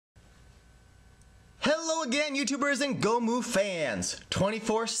Hello again, YouTubers and Gomu fans.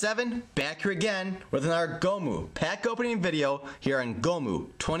 24/7 back here again with another Gomu pack opening video here on Gomu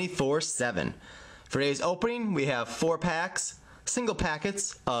 24/7. For today's opening, we have 4 packs, single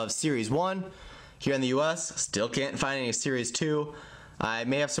packets of Series 1 here in the US. Still can't find any Series 2. I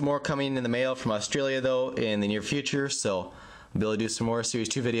may have some more coming in the mail from Australia though in the near future, so I'll be able to do some more Series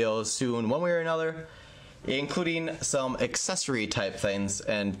 2 videos soon one way or another, including some accessory type things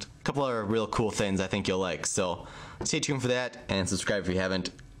and a couple other real cool things I think you'll like. So stay tuned for that and subscribe if you haven't,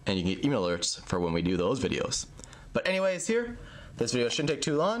 and you can get email alerts for when we do those videos. But anyways, here, this video shouldn't take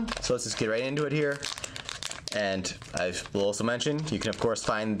too long, so let's just get right into it here. And I will also mention, you can of course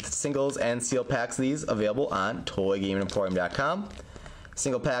find singles and seal packs of these available on toygamingemporium.com.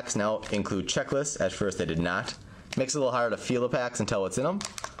 Single packs now include checklists. At first they did not. Makes it a little harder to feel the packs and tell what's in them.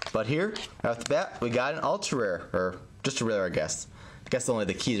 But here, right off the bat, we got an ultra rare, or just a rare, I guess. I guess only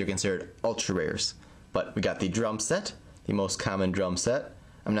the keys are considered ultra rares. But we got the drum set, the most common drum set.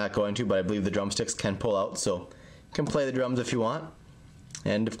 I'm not going to, but I believe the drumsticks can pull out, so you can play the drums if you want.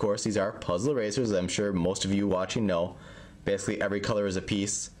 And of course, these are puzzle erasers, I'm sure most of you watching know. Basically, every color is a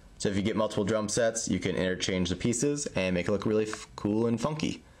piece. So if you get multiple drum sets, you can interchange the pieces and make it look really cool and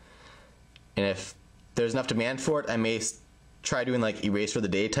funky. And if there's enough demand for it, I may try doing like erase for the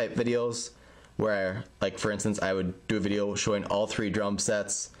day type videos where, like for instance, I would do a video showing all 3 drum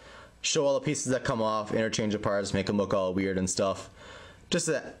sets, show all the pieces that come off, interchange the parts, make them look all weird and stuff. Just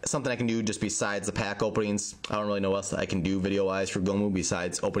something I can do just besides the pack openings. I don't really know what else I can do video wise for Gomu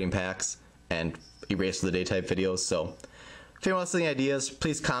besides opening packs and erase for the day type videos. So if anyone has any ideas,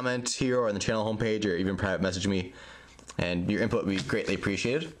 please comment here or on the channel homepage or even private message me, and your input would be greatly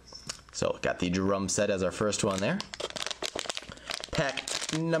appreciated. So got the drum set as our first one there.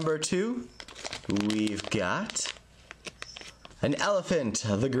 Pack number 2, we've got an elephant,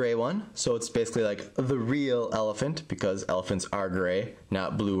 the gray one. So it's basically like the real elephant because elephants are gray,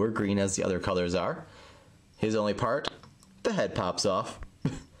 not blue or green as the other colors are. His only part, the head pops off.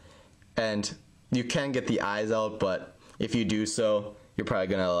 And you can get the eyes out, but if you do so, you're probably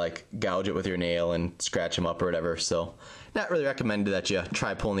gonna like gouge it with your nail and scratch them up or whatever. So not really recommended that you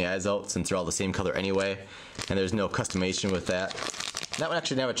try pulling the eyes out since they're all the same color anyway, and there's no customization with that. That one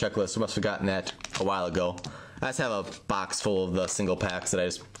actually didn't have a checklist, so must have gotten that a while ago. I just have a box full of the single packs that I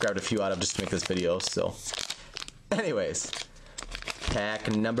just grabbed a few out of just to make this video. So anyways,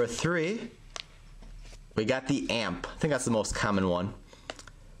 pack number 3, we got the amp. I think that's the most common one.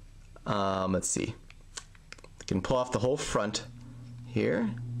 Let's see. You can pull off the whole front here.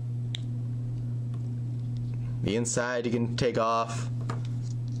 The inside you can take off.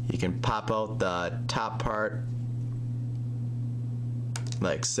 You can pop out the top part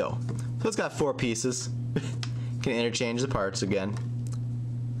like so. So it's got 4 pieces. You can interchange the parts again.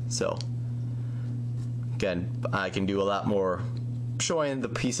 So again, I can do a lot more showing the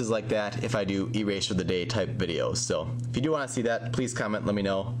pieces like that if I do erase for the day type videos. So if you do want to see that, please comment, let me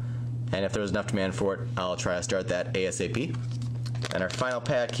know. And if there's enough demand for it, I'll try to start that ASAP. And our final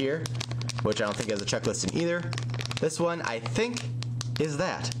pack here, which I don't think has a checklist in either. This one, I think, is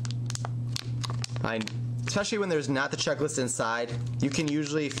that. Especially when there's not the checklist inside, you can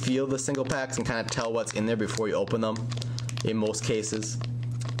usually feel the single packs and kind of tell what's in there before you open them, in most cases.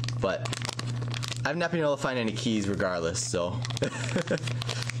 But I've not been able to find any keys regardless, so.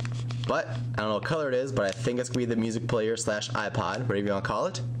 But, I don't know what color it is, but I think it's going to be the music player / iPod, whatever you want to call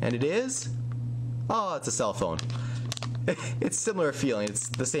it. And it is, oh, it's a cell phone. It's similar feeling, it's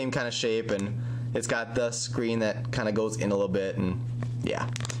the same kind of shape, and it's got the screen that kind of goes in a little bit, and yeah.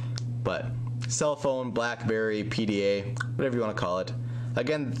 But cell phone, BlackBerry, PDA, whatever you want to call it.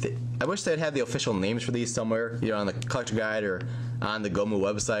 Again, I wish they'd have the official names for these somewhere, either on the collector guide or on the Gomu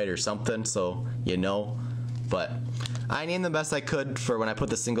website or something, so you know. But I named them best I could for when I put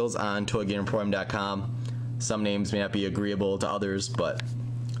the singles on toygamingemporium.com. Some names may not be agreeable to others, but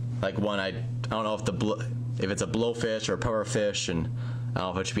like one, I don't know if it's a blowfish or a pufferfish, and I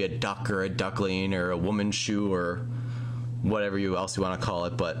don't know if it should be a duck or a duckling or a woman's shoe or whatever else you want to call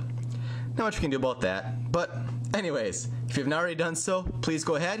it, but not much we can do about that. But anyways, if you've not already done so, please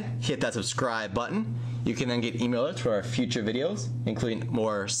go ahead, hit that subscribe button. You can then get email alerts for our future videos, including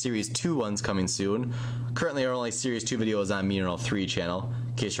more Series 2 ones coming soon. Currently, our only Series 2 videos on Mineral 3 channel,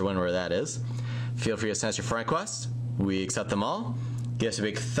 in case you're wondering where that is. Feel free to send us your friend requests. We accept them all. Give us a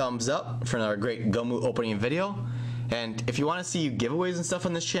big thumbs up for another great Gomu opening video. And if you want to see giveaways and stuff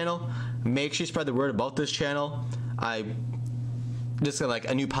on this channel, make sure you spread the word about this channel. Just like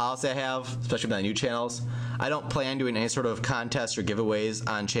a new policy I have, especially with my new channels, I don't plan doing any sort of contests or giveaways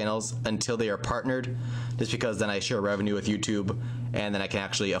on channels until they are partnered, just because then I share revenue with YouTube and then I can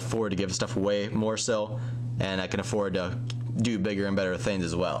actually afford to give stuff away more so, and I can afford to do bigger and better things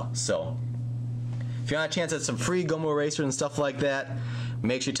as well. So if you want a chance at some free Gomu erasers and stuff like that,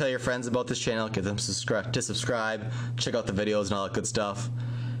 make sure you tell your friends about this channel, get them to subscribe, check out the videos and all that good stuff.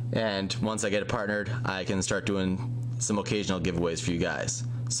 And once I get it partnered, I can start doing some occasional giveaways for you guys.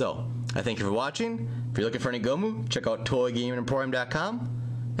 So I thank you for watching. If you're looking for any Gomu, check out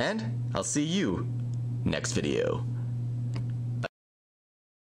toygamingemporium.com, and I'll see you next video.